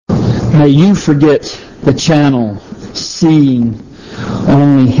May you forget the channel, seeing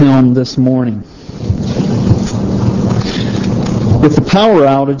only Him this morning. With the power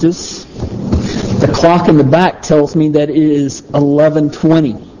outages, the clock in the back tells me that it is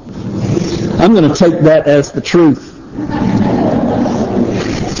 11:20. I'm going to take that as the truth.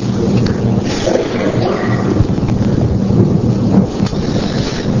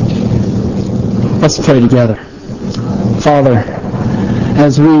 Let's pray together. Father,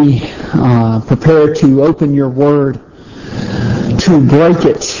 as we prepare to open your word, to break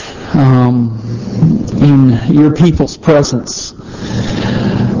it in your people's presence,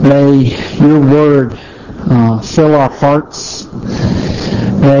 may your word fill our hearts.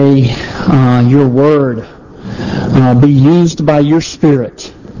 May your word be used by your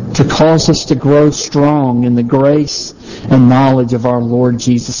Spirit to cause us to grow strong in the grace and knowledge of our Lord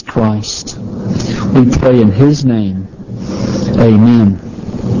Jesus Christ. We pray in His name. Amen.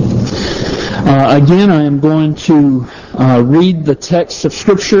 Again, I am going to read the text of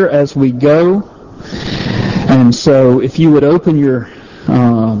Scripture as we go. And so if you would open your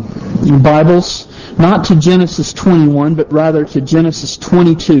Bibles, not to Genesis 21, but rather to Genesis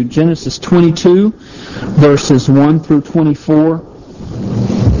 22. Genesis 22, verses 1 through 24.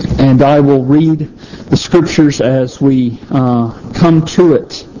 And I will read the Scriptures as we come to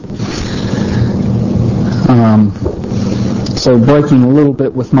it. So breaking a little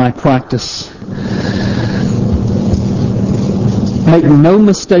bit with my practice. Make no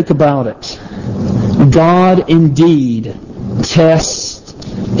mistake about it. God indeed tests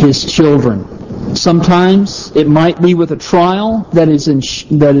His children. Sometimes it might be with a trial that is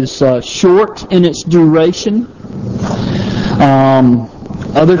short in its duration.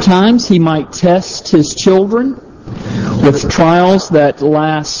 Other times He might test His children with trials that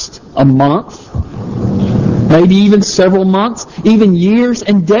last a month, maybe even several months, even years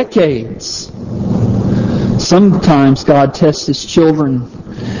and decades. Sometimes God tests His children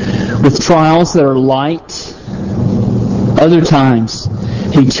with trials that are light. Other times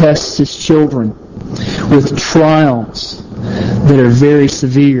He tests His children with trials that are very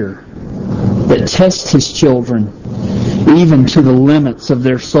severe, that test His children even to the limits of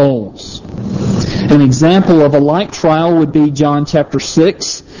their souls. An example of a light trial would be John chapter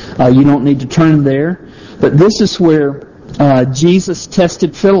 6. You don't need to turn there. But this is where Jesus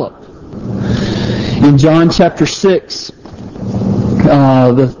tested Philip. In John chapter 6,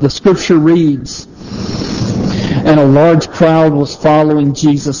 the Scripture reads, "And a large crowd was following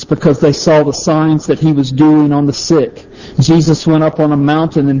Jesus because they saw the signs that He was doing on the sick. Jesus went up on a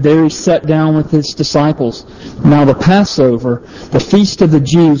mountain, and there He sat down with His disciples. Now the Passover, the feast of the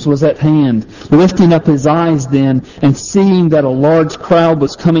Jews, was at hand. Lifting up His eyes then, and seeing that a large crowd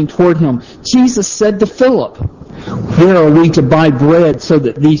was coming toward Him, Jesus said to Philip, 'Where are we to buy bread so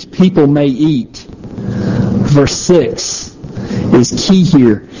that these people may eat?'" Verse 6 is key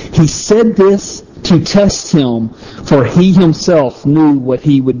here. He said this to test Him, for He Himself knew what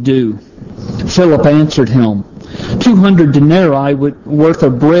He would do. Philip answered Him, 200 denarii worth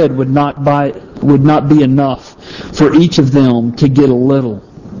of bread would not be enough for each of them to get a little.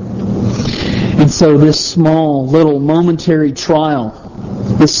 And so this small, little, momentary trial,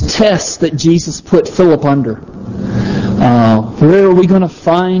 this test that Jesus put Philip under, where are we going to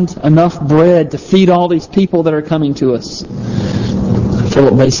find enough bread to feed all these people that are coming to us?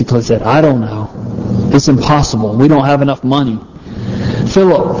 Philip basically said, I don't know. It's impossible. We don't have enough money.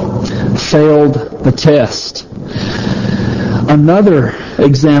 Philip failed the test. Another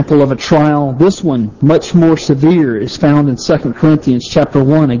example of a trial, this one much more severe, is found in 2 Corinthians chapter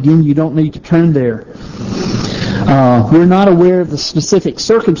 1. Again, you don't need to turn there. We're not aware of the specific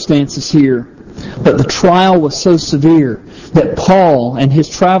circumstances here, but the trial was so severe that Paul and his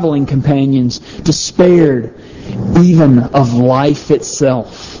traveling companions despaired even of life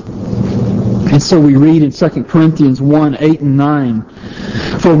itself. And so we read in 2 Corinthians 1, 8 and 9,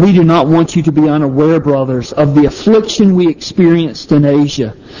 "For we do not want you to be unaware, brothers, of the affliction we experienced in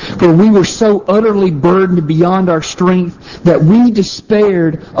Asia. For we were so utterly burdened beyond our strength that we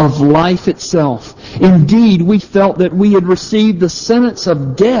despaired of life itself. Indeed, we felt that we had received the sentence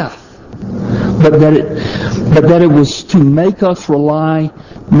of death, but that it was to make us rely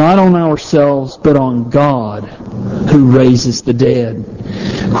not on ourselves, but on God, who raises the dead."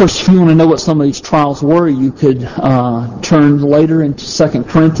 Of course, if you want to know what some of these trials were, you could turn later into 2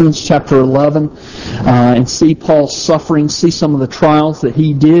 Corinthians chapter 11 and see Paul's suffering, see some of the trials that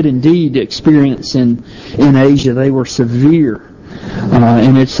he did indeed experience in Asia. They were severe,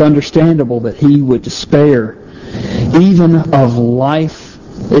 and it's understandable that he would despair even of life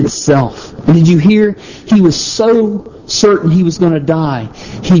itself. And did you hear? He was so certain he was going to die,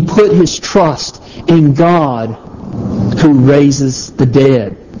 he put his trust in God who raises the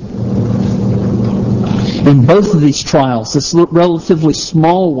dead. In both of these trials, this relatively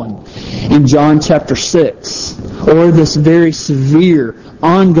small one in John chapter 6, or this very severe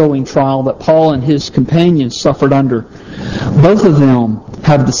ongoing trial that Paul and his companions suffered under, both of them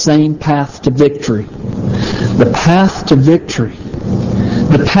have the same path to victory. The path to victory.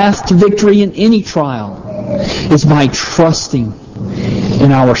 The path to victory in any trial is by trusting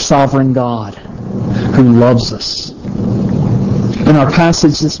in our sovereign God who loves us. In our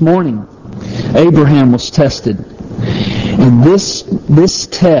passage this morning, Abraham was tested. And this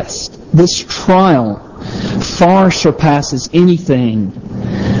test, this trial, far surpasses anything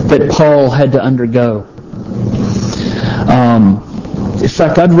that Paul had to undergo. In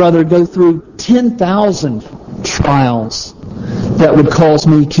fact, I'd rather go through 10,000 trials that would cause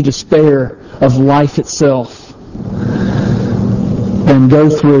me to despair of life itself than go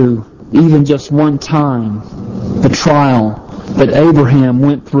through, even just one time, the trial that Abraham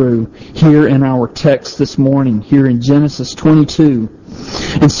went through here in our text this morning, here in Genesis 22.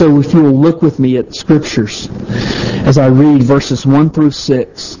 And so if you will look with me at the Scriptures as I read verses 1 through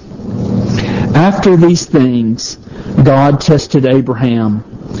 6. After these things, God tested Abraham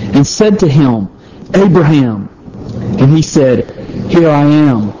and said to him, Abraham. And he said, Here I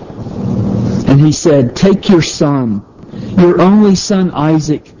am. And he said, Take your son, your only son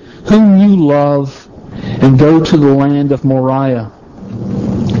Isaac, whom you love, and go to the land of Moriah,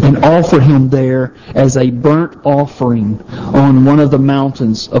 and offer him there as a burnt offering on one of the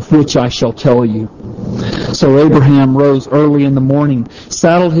mountains of which I shall tell you. So Abraham rose early in the morning,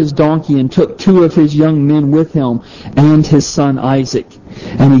 saddled his donkey, and took 2 of his young men with him, and his son Isaac.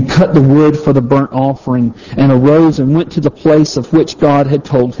 And he cut the wood for the burnt offering, and arose and went to the place of which God had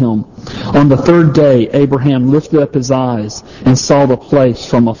told him. On the 3rd day Abraham lifted up his eyes, and saw the place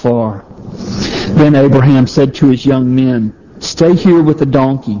from afar. Then Abraham said to his young men, Stay here with the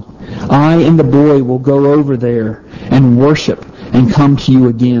donkey. I and the boy will go over there and worship and come to you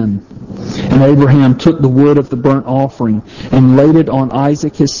again. And Abraham took the wood of the burnt offering and laid it on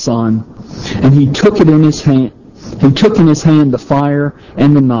Isaac his son, and he took in his hand the fire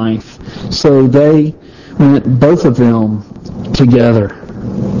and the knife. So they went, both of them, together.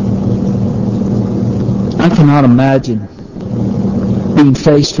 I cannot imagine being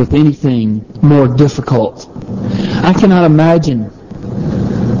faced with anything more difficult. I cannot imagine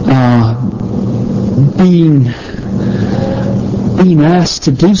being asked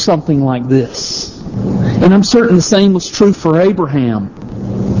to do something like this. And I'm certain the same was true for Abraham.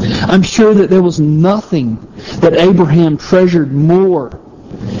 I'm sure that there was nothing that Abraham treasured more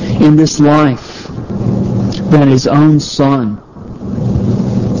in this life than his own son.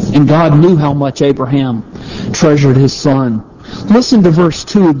 And God knew how much Abraham treasured his son. Listen to verse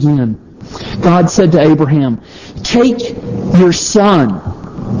 2 again. God said to Abraham, Take your son.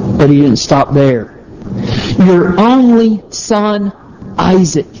 But he didn't stop there. Your only son,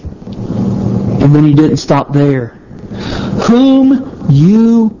 Isaac. And then he didn't stop there. Whom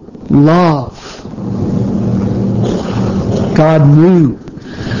you love. God knew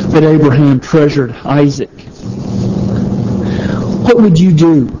that Abraham treasured Isaac. What would you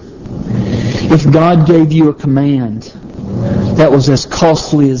do if God gave you a command that was as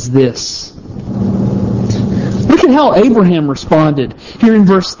costly as this? Look at how Abraham responded here in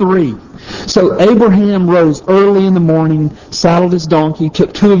verse 3. So Abraham rose early in the morning, saddled his donkey,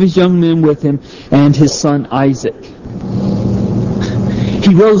 took 2 of his young men with him, and his son Isaac.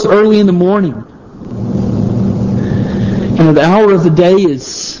 He rose early in the morning. And the hour of the day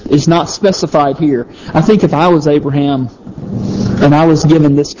is not specified here. I think if I was Abraham and I was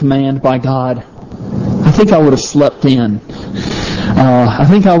given this command by God, I think I would have slept in. I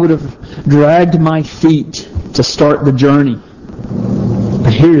think I would have dragged my feet to start the journey.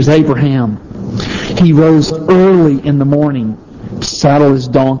 But here's Abraham. He rose early in the morning to saddle his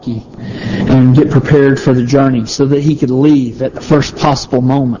donkey and get prepared for the journey so that he could leave at the first possible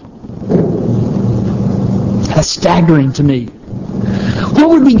moment. That's staggering to me. What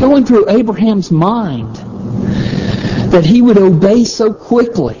would be going through Abraham's mind that he would obey so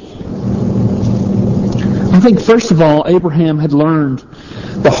quickly? I think, first of all, Abraham had learned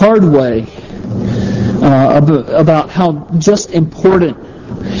the hard way about how just important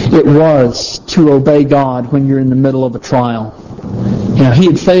it was to obey God when you're in the middle of a trial. You know, he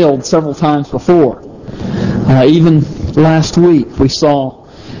had failed several times before. Even last week we saw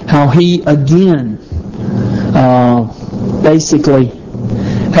how he again basically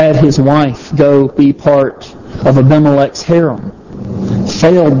had his wife go be part of Abimelech's harem.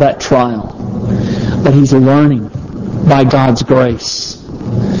 Failed that trial. But he's learning. by God's grace,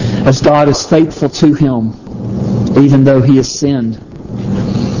 as God is faithful to him, even though he has sinned.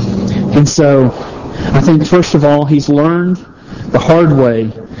 And so, I think first of all, he's learned the hard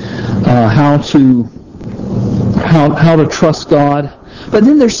way how to trust God. But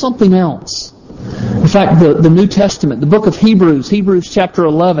then there's something else. In fact, the New Testament, the book of Hebrews chapter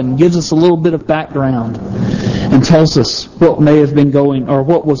 11, gives us a little bit of background and tells us what may have been going, or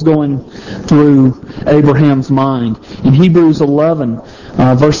what was going through Abraham's mind. In Hebrews 11,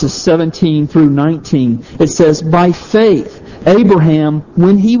 verses 17 through 19, it says, "By faith, Abraham,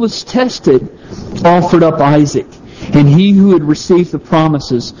 when he was tested, offered up Isaac. And he who had received the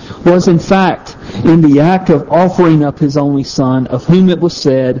promises was in fact in the act of offering up his only son, of whom it was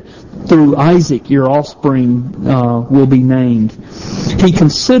said, 'Through Isaac your offspring will be named.' He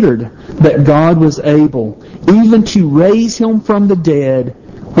considered that God was able even to raise him from the dead,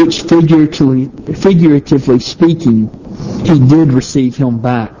 which figuratively speaking, he did receive him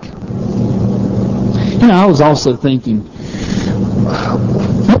back." I was also thinking,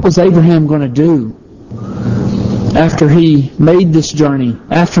 what was Abraham going to do after he made this journey,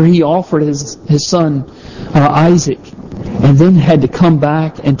 after he offered his son Isaac, and then had to come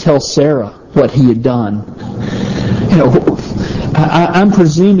back and tell Sarah what he had done? I'm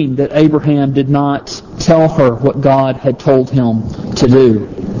presuming that Abraham did not tell her what God had told him to do.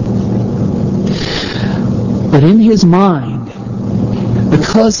 But in his mind,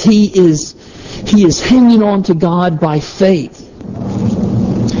 because he is hanging on to God by faith,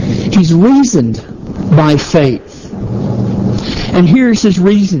 he's reasoned by faith. And here's his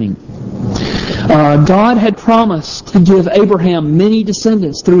reasoning. God had promised to give Abraham many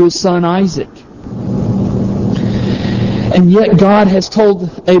descendants through his son Isaac. And yet God has told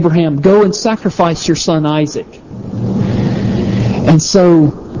Abraham, "Go and sacrifice your son Isaac." And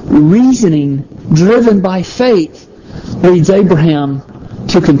so reasoning driven by faith leads Abraham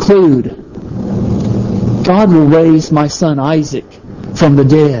to conclude, God will raise my son Isaac from the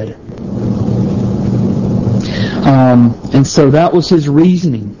dead. And so that was his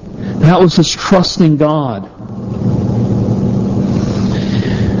reasoning. That was his trust in God.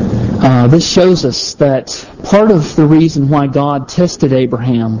 This shows us that part of the reason why God tested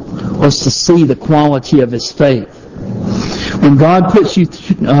Abraham was to see the quality of his faith. When God puts you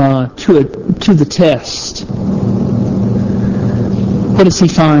to the test, what does he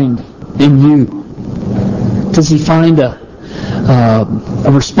find in you? Does he find a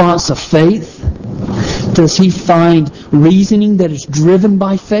response of faith? Does he find reasoning that is driven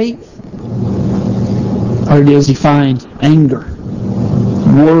by faith? Or does he find anger,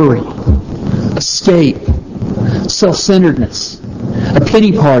 worry, escape, self-centeredness, a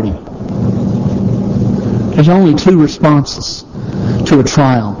pity party? There's only two responses to a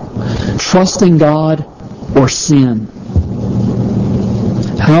trial: trusting God or sin.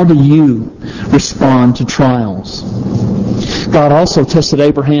 How do you respond to trials? God also tested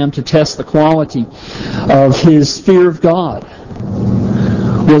Abraham to test the quality of his fear of God.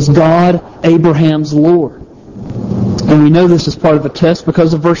 Was God Abraham's Lord? And we know this is part of a test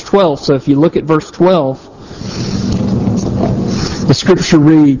because of verse 12. So if you look at verse 12, the scripture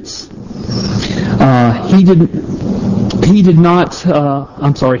reads,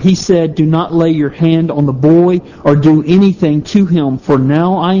 he said, "Do not lay your hand on the boy or do anything to him, for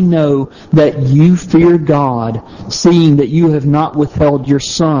now I know that you fear God, seeing that you have not withheld your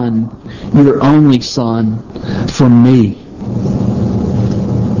son, your only son, from me."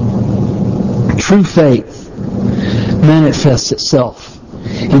 True faith manifests itself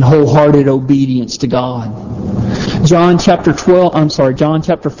in wholehearted obedience to God. John chapter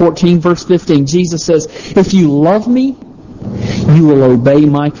 14, verse 15, Jesus says, "If you love me, you will obey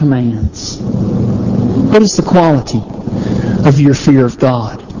my commands." What is the quality of your fear of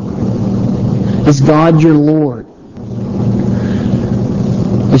God? Is God your Lord?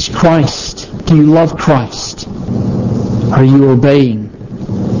 Is Christ? Do you love Christ? Are you obeying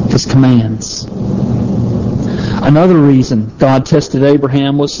His commands? Another reason God tested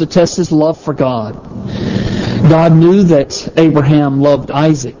Abraham was to test his love for God. God knew that Abraham loved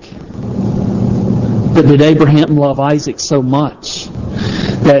Isaac. But did Abraham love Isaac so much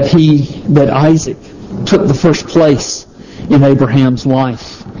that Isaac took the first place in Abraham's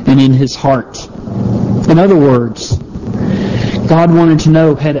life and in his heart? In other words, God wanted to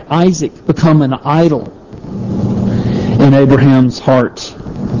know, had Isaac become an idol in Abraham's heart?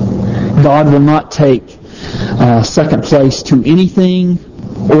 God will not take second place to anything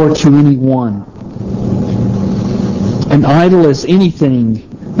or to anyone. An idol is anything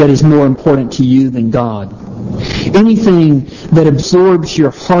that is more important to you than God. Anything that absorbs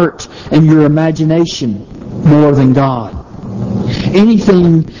your heart and your imagination more than God.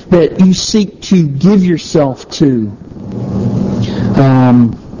 Anything that you seek to give yourself to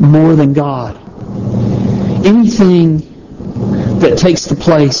more than God. Anything that takes the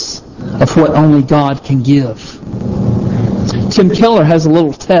place of what only God can give. Tim Keller has a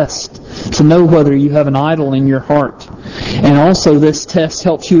little test to know whether you have an idol in your heart. And also this test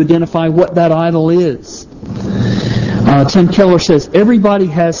helps you identify what that idol is. Tim Keller says, everybody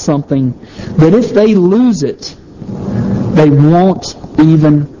has something that if they lose it, they won't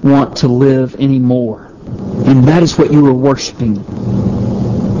even want to live anymore. And that is what you are worshiping.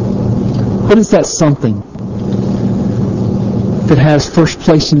 What is that something that has first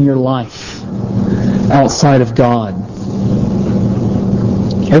place in your life outside of God?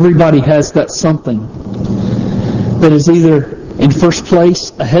 Everybody has that something that is either in first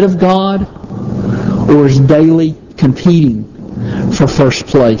place ahead of God or is daily competing for first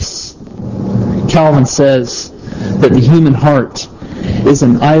place. Calvin says that the human heart is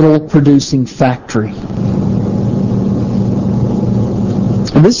an idol-producing factory.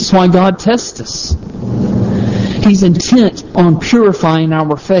 And this is why God tests us. He's intent on purifying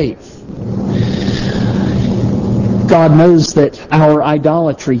our faith. God knows that our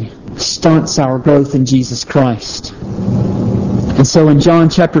idolatry stunts our growth in Jesus Christ. And so in John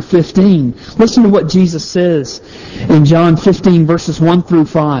chapter 15, listen to what Jesus says in John 15 verses 1 through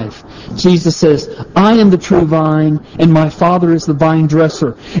 5. Jesus says, I am the true vine, and my Father is the vine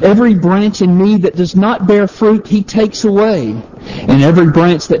dresser. Every branch in me that does not bear fruit, He takes away. And every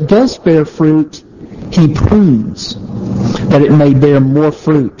branch that does bear fruit, He prunes, that it may bear more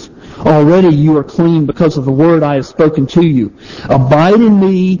fruit. Already you are clean because of the word I have spoken to you. Abide in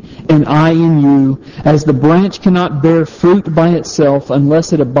me, and I in you. As the branch cannot bear fruit by itself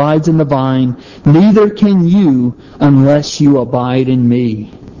unless it abides in the vine, neither can you unless you abide in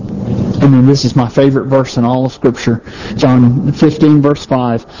me. And then this is my favorite verse in all of Scripture. John 15 verse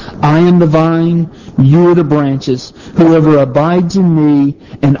 5. I am the vine, you are the branches. Whoever abides in me,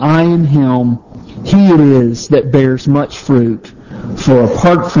 and I in him, he it is that bears much fruit. For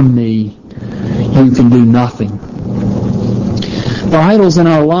apart from me, you can do nothing. The idols in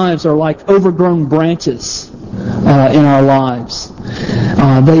our lives are like overgrown branches in our lives.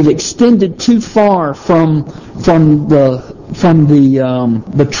 They've extended too far from the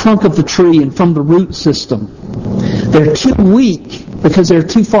trunk of the tree and from the root system. They're too weak because they're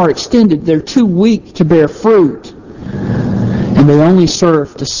too far extended. They're too weak to bear fruit. And they only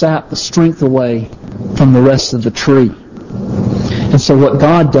serve to sap the strength away from the rest of the tree. And so what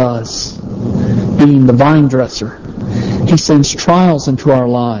God does, being the vine dresser, He sends trials into our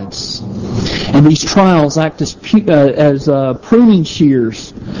lives. And these trials act as pruning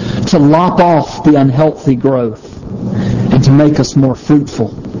shears to lop off the unhealthy growth and to make us more fruitful.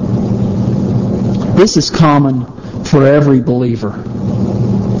 This is common for every believer.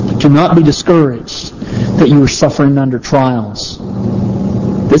 Do not be discouraged that you are suffering under trials.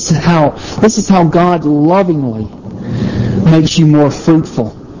 This is how God lovingly makes you more fruitful.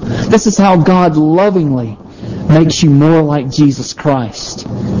 This is how God lovingly makes you more like Jesus Christ.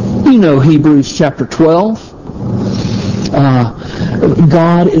 You know Hebrews chapter 12.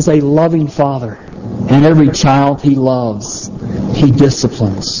 God is a loving Father, and every child He loves, He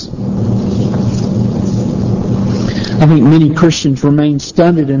disciplines. I think many Christians remain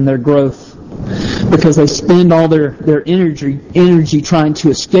stunted in their growth because they spend all their energy trying to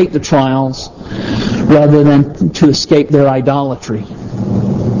escape the trials rather than to escape their idolatry.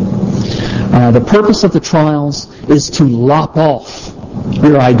 The purpose of the trials is to lop off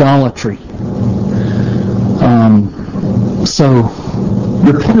your idolatry. So,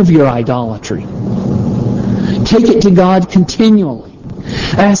 repent of your idolatry. Take it to God continually.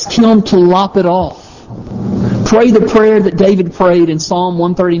 Ask Him to lop it off. Pray the prayer that David prayed in Psalm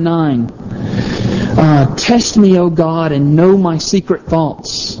 139. Test me, O God, and know my secret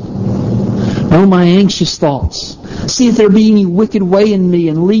thoughts. Know my anxious thoughts. See if there be any wicked way in me,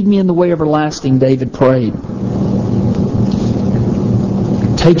 and lead me in the way everlasting, David prayed.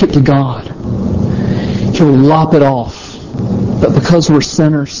 Take it to God. He'll lop it off. But because we're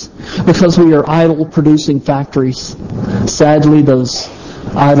sinners, because we are idol-producing factories, sadly those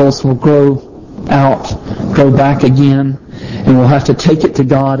idols will grow back again, and we'll have to take it to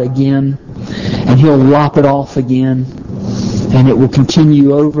God again, and He'll lop it off again, and it will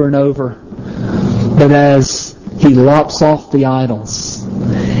continue over and over. But as He lops off the idols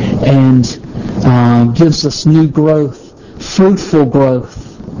and gives us new growth, fruitful growth,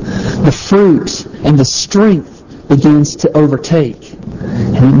 the fruit and the strength begins to overtake.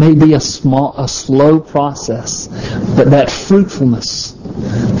 And it may be a slow process, but that fruitfulness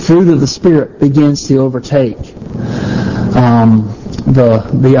fruit of the Spirit begins to overtake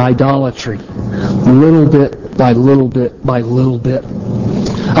the idolatry, little bit by little bit by little bit.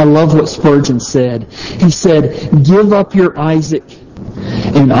 I love what Spurgeon said. He said, "Give up your Isaac,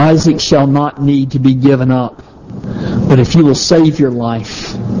 and Isaac shall not need to be given up. But if you will save your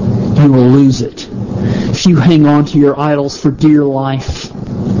life, you will lose it. If you hang on to your idols for dear life,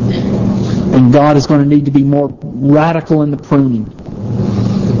 then God is going to need to be more radical in the pruning."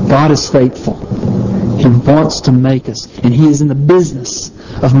 God is faithful. He wants to make us, and He is in the business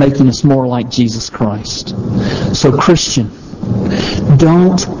of making us more like Jesus Christ. So Christian,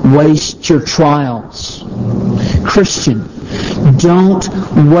 don't waste your trials. Christian, don't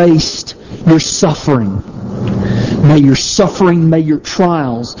waste your suffering. May your suffering, may your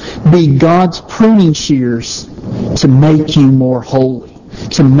trials be God's pruning shears to make you more holy,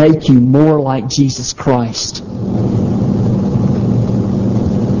 to make you more like Jesus Christ.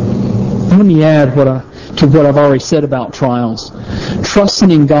 Let me add to what I've already said about trials.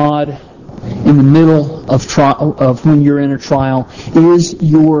 Trusting in God in the middle of when you're in a trial is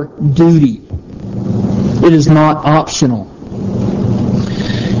your duty. It is not optional.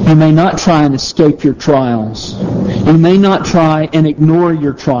 You may not try and escape your trials. You may not try and ignore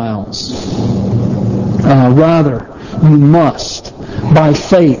your trials. Rather, you must, by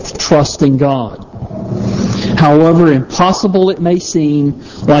faith, trust in God. However impossible it may seem,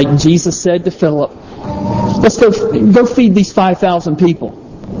 like Jesus said to Philip, "Let's go feed these 5,000 people."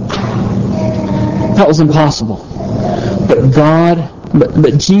 That was impossible.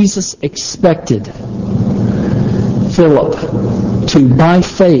 But Jesus expected Philip to, by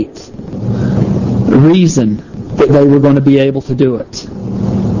faith, reason that they were going to be able to do it.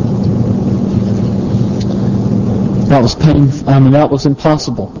 That was that was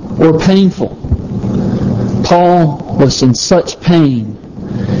impossible or painful. Paul was in such pain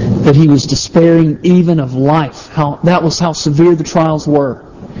that he was despairing even of life. That was how severe the trials were.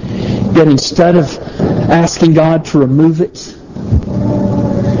 Yet instead of asking God to remove it,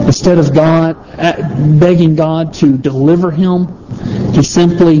 instead of begging God to deliver him, he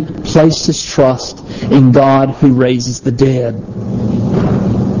simply placed his trust in God who raises the dead.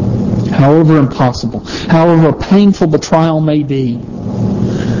 However impossible, however painful the trial may be,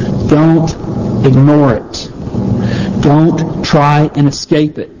 don't ignore it. Don't try and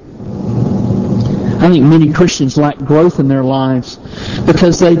escape it. I think many Christians lack growth in their lives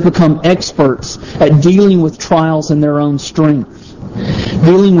because they've become experts at dealing with trials in their own strength,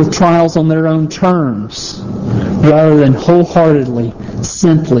 dealing with trials on their own terms, rather than wholeheartedly,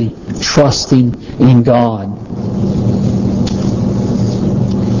 simply trusting in God.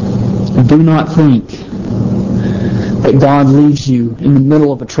 And do not think that God leaves you in the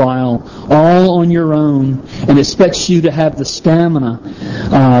middle of a trial all on your own and expects you to have the stamina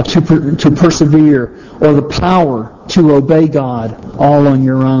to persevere or the power to obey God all on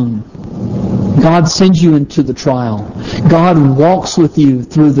your own. God sends you into the trial. God walks with you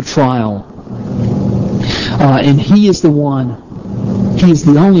through the trial. And He is the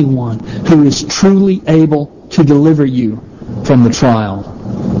only one who is truly able to deliver you from the trial.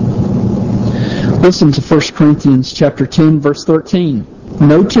 Listen to 1 Corinthians chapter 10, verse 13.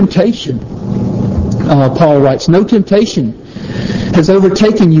 No temptation, Paul writes, no temptation has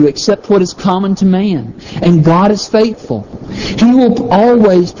overtaken you except what is common to man. And God is faithful. He will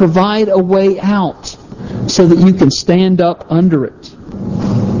always provide a way out so that you can stand up under it.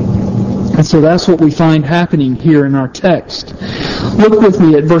 And so that's what we find happening here in our text. Look with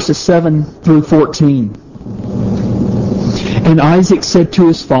me at verses 7 through 14. And Isaac said to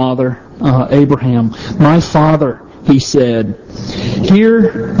his father, Abraham, "My father," he said.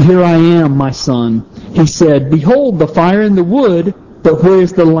 Here I am, my son." He said, "Behold the fire and the wood, but where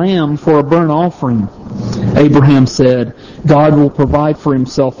is the lamb for a burnt offering?" Abraham said, "God will provide for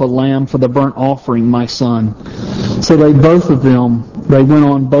himself a lamb for the burnt offering, my son." So they went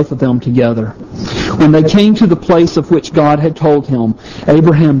on both of them together. When they came to the place of which God had told him,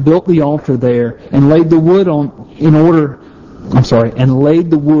 Abraham built the altar there and laid the wood in order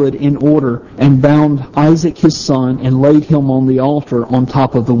and bound Isaac his son and laid him on the altar on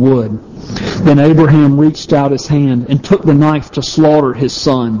top of the wood. Then Abraham reached out his hand and took the knife to slaughter his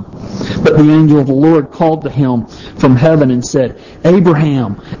son. But the angel of the Lord called to him from heaven and said,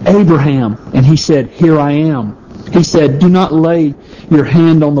 "Abraham, Abraham." And he said, "Here I am." He said, "Do not lay your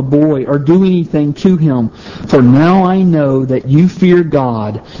hand on the boy or do anything to him, for now I know that you fear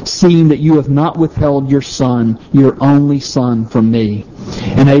God, seeing that you have not withheld your son, your only son, from me."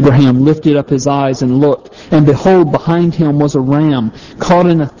 And Abraham lifted up his eyes and looked, and behold, behind him was a ram caught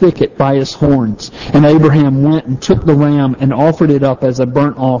in a thicket by his horns. And Abraham went and took the ram and offered it up as a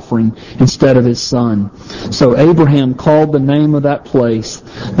burnt offering instead of his son. So Abraham called the name of that place,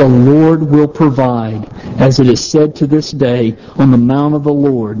 "The Lord will provide," as it is said to this day, "On the mount of the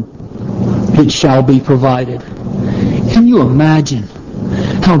Lord it shall be provided." Can you imagine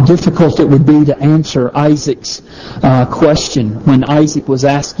how difficult it would be to answer Isaac's question when Isaac was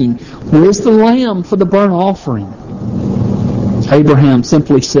asking, "Where's the lamb for the burnt offering?" Abraham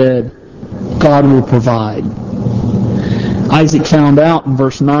simply said, "God will provide." Isaac found out in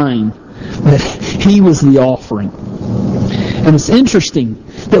verse 9 that he was the offering. And it's interesting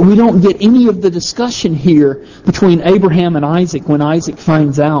that we don't get any of the discussion here between Abraham and Isaac when Isaac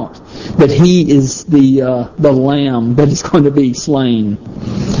finds out that he is the lamb that is going to be slain.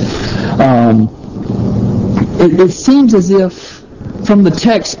 It seems as if, from the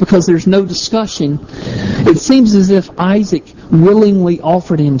text, because there's no discussion, it seems as if Isaac willingly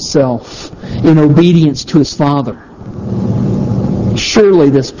offered himself in obedience to his father. Surely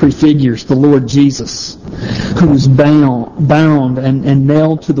this prefigures the Lord Jesus, who was bound and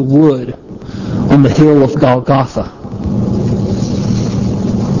nailed to the wood on the hill of Golgotha.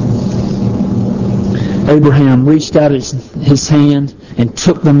 Abraham reached out his hand and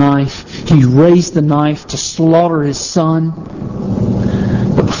took the knife. He raised the knife to slaughter his son.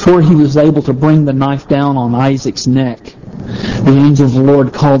 But before he was able to bring the knife down on Isaac's neck, the angel of the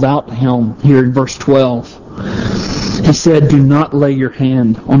Lord called out to him here in verse 12. He said, "Do not lay your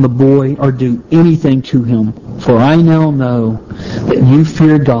hand on the boy or do anything to him, for I now know that you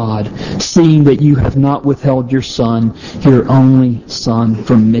fear God, seeing that you have not withheld your son, your only son,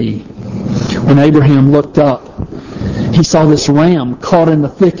 from me." When Abraham looked up, he saw this ram caught in the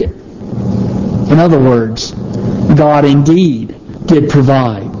thicket. In other words, God indeed did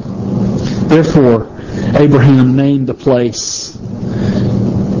provide. Therefore, Abraham named the place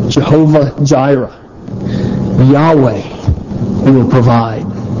Jehovah Jireh. Yahweh will provide.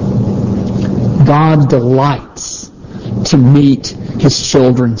 God delights to meet His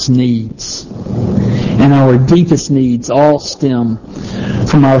children's needs. And our deepest needs all stem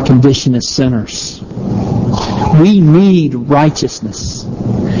from our condition as sinners. We need righteousness.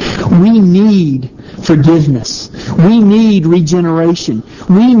 We need forgiveness. We need regeneration.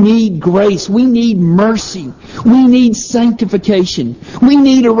 We need grace. We need mercy. We need sanctification. We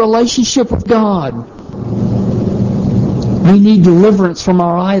need a relationship with God. We need deliverance from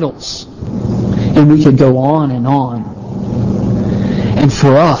our idols. And we could go on and on. And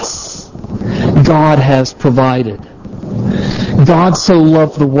for us, God has provided. God so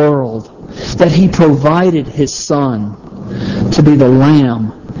loved the world that He provided His Son to be the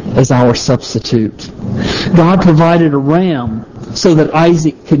lamb as our substitute. God provided a ram so that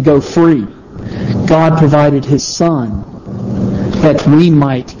Isaac could go free. God provided His Son that we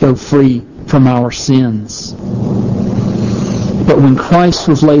might go free from our sins. But when Christ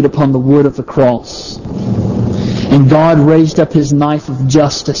was laid upon the wood of the cross, and God raised up His knife of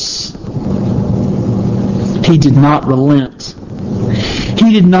justice, He did not relent.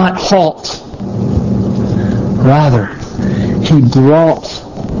 He did not halt. Rather, He brought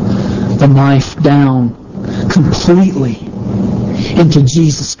the knife down completely into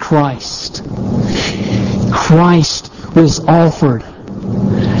Jesus Christ. Christ was offered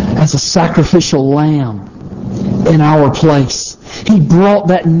as a sacrificial lamb in our place. He brought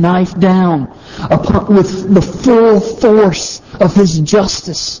that knife down with the full force of His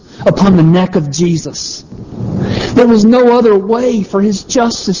justice upon the neck of Jesus. There was no other way for His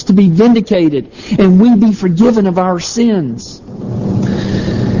justice to be vindicated and we be forgiven of our sins.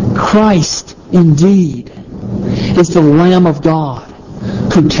 Christ, indeed, is the Lamb of God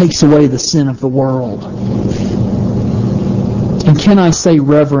who takes away the sin of the world. And can I say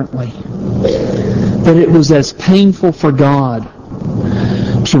reverently that it was as painful for God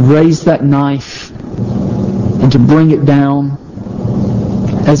to raise that knife and to bring it down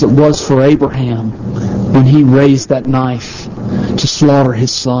as it was for Abraham when he raised that knife to slaughter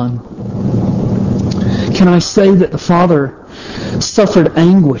his son. Can I say that the Father suffered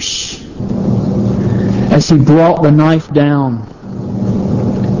anguish as He brought the knife down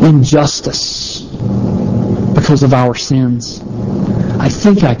in justice because of our sins? I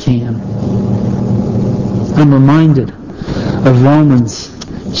think I can. I'm reminded of Romans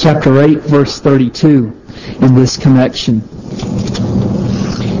chapter 8, verse 32 in this connection.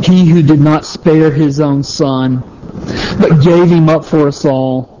 He who did not spare His own Son, but gave Him up for us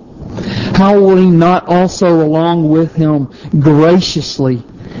all, how will He not also along with Him graciously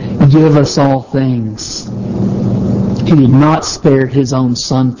give us all things? He did not spare His own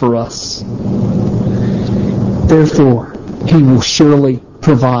Son for us. Therefore, He will surely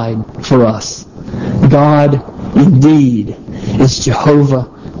provide for us. God indeed is Jehovah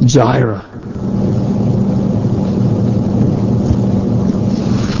Jireh.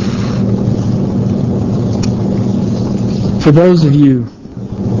 For those of you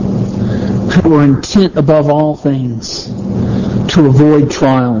who are intent above all things to avoid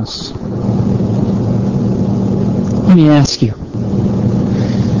trials, let me ask you,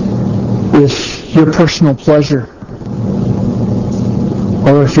 if your personal pleasure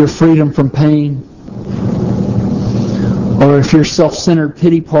or if your freedom from pain or if your self-centered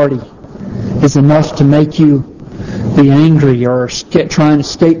pity party is enough to make you be angry or try and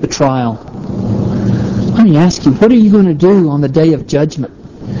escape the trial, let me ask you, what are you going to do on the day of judgment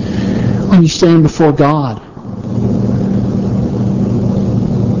when you stand before God?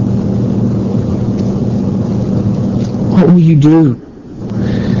 What will you do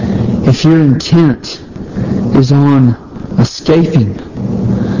if your intent is on escaping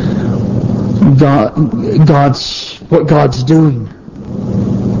what God's doing?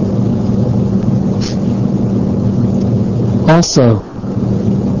 Also,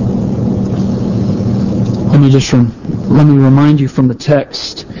 let me remind you from the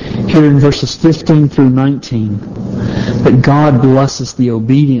text here in verses 15 through 19 that God blesses the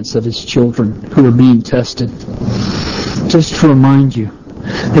obedience of His children who are being tested. Just to remind you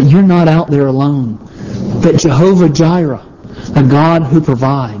that you're not out there alone, that Jehovah Jireh, a God who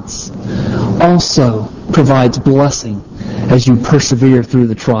provides, also provides blessing as you persevere through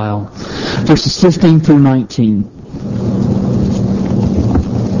the trial. Verses 15 through 19.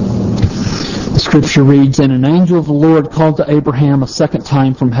 Scripture reads, "And an angel of the Lord called to Abraham a second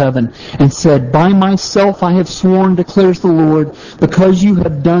time from heaven, and said, By myself I have sworn, declares the Lord, because you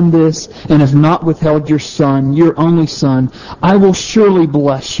have done this, and have not withheld your son, your only son, I will surely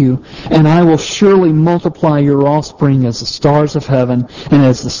bless you, and I will surely multiply your offspring as the stars of heaven, and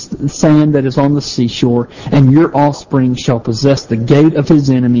as the sand that is on the seashore, and your offspring shall possess the gate of his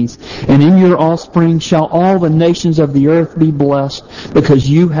enemies, and in your offspring shall all the nations of the earth be blessed, because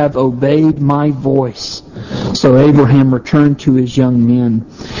you have obeyed my voice." So Abraham returned to his young men,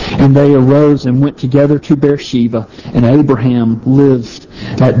 and they arose and went together to Beersheba, and Abraham lived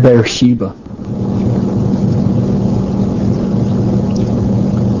at Beersheba.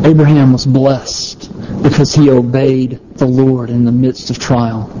 Abraham was blessed because he obeyed the Lord in the midst of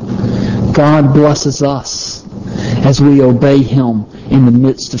trial. God blesses us as we obey Him in the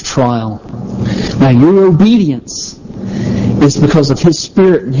midst of trial. Now, your obedience is because of His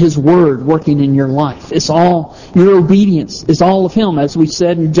Spirit and His Word working in your life. It's all, your obedience is all of Him, as we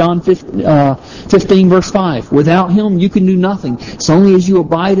said in John 15 verse 5. Without Him, you can do nothing. It's only as you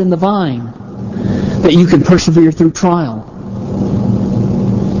abide in the vine that you can persevere through trial.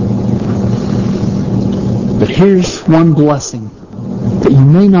 But here's one blessing that you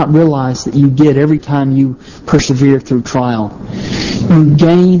may not realize that you get every time you persevere through trial. You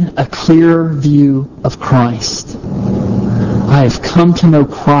gain a clearer view of Christ. I have come to know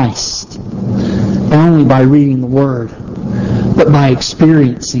Christ not only by reading the Word, but by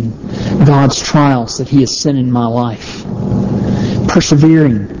experiencing God's trials that He has sent in my life,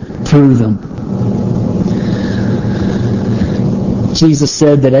 persevering through them. Jesus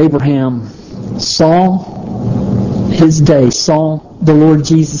said that Abraham saw his day, saw the Lord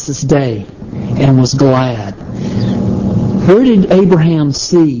Jesus' day, and was glad. Where did Abraham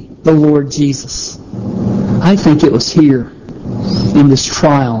see the Lord Jesus? I think it was here in this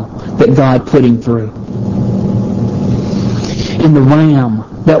trial that God put him through. In the ram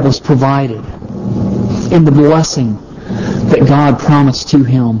that was provided. In the blessing that God promised to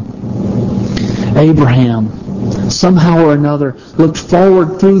him. Abraham, somehow or another, looked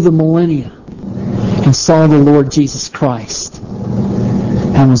forward through the millennia and saw the Lord Jesus Christ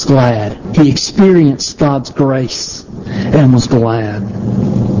and was glad. He experienced God's grace and was glad.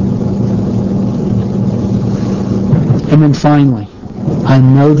 And then finally, I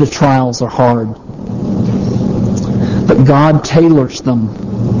know the trials are hard, but God tailors them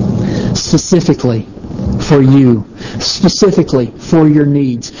specifically for you, specifically for your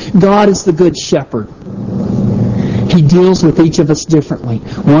needs. God is the Good Shepherd. He deals with each of us differently.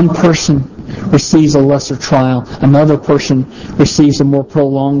 One person receives a lesser trial. Another person receives a more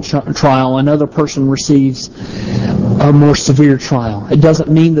prolonged trial. Another person receives a more severe trial. It doesn't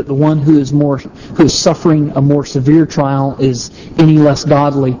mean that the one who is suffering a more severe trial is any less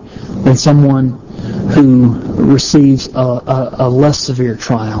godly than someone who receives a less severe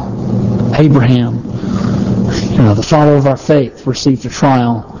trial. Abraham, the father of our faith, received a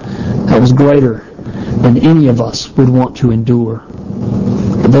trial that was greater than any of us would want to endure.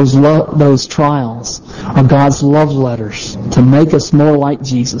 But those trials are God's love letters to make us more like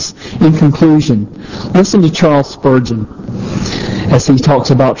Jesus. In conclusion, listen to Charles Spurgeon as he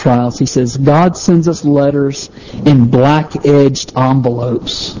talks about trials. He says, God sends us letters in black-edged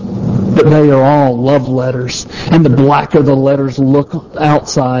envelopes, but they are all love letters. And the blacker the letters look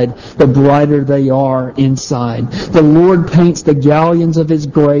outside, the brighter they are inside. The Lord paints the galleons of His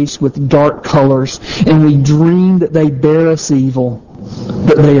grace with dark colors, and we dream that they bear us evil,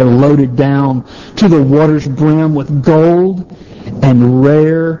 but they are loaded down to the water's brim with gold and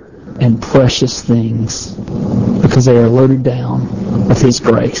rare and precious things, because they are loaded down with His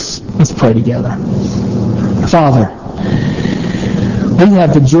grace. Let's pray together. Father, we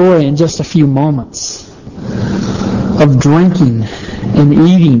have the joy in just a few moments of drinking and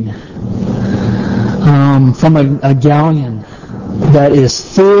eating from a galleon that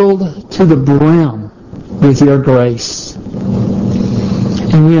is filled to the brim with Your grace.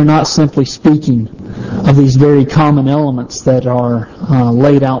 And we are not simply speaking of these very common elements that are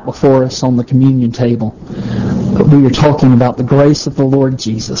laid out before us on the communion table, but we are talking about the grace of the Lord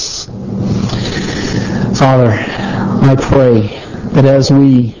Jesus. Father, I pray that as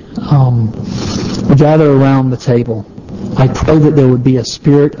we gather around the table, I pray that there would be a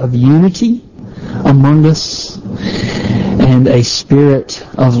spirit of unity among us and a spirit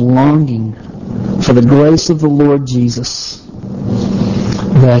of longing for the grace of the Lord Jesus,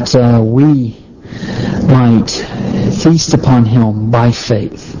 that we might feast upon Him by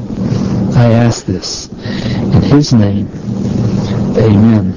faith. I ask this in His name. Amen.